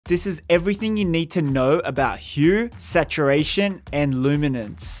this is everything you need to know about hue, saturation, and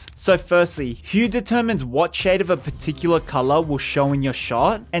luminance. So firstly, hue determines what shade of a particular color will show in your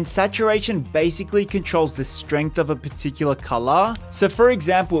shot, and saturation basically controls the strength of a particular color. So for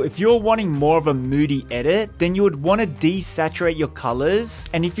example, if you're wanting more of a moody edit, then you would want to desaturate your colors,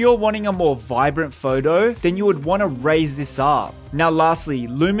 and if you're wanting a more vibrant photo, then you would want to raise this up. Now lastly,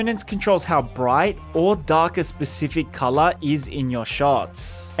 luminance controls how bright or dark a specific color is in your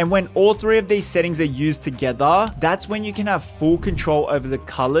shots. And when all three of these settings are used together, that's when you can have full control over the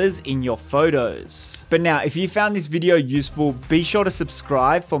colors in your photos. But now, if you found this video useful, be sure to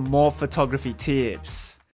subscribe for more photography tips.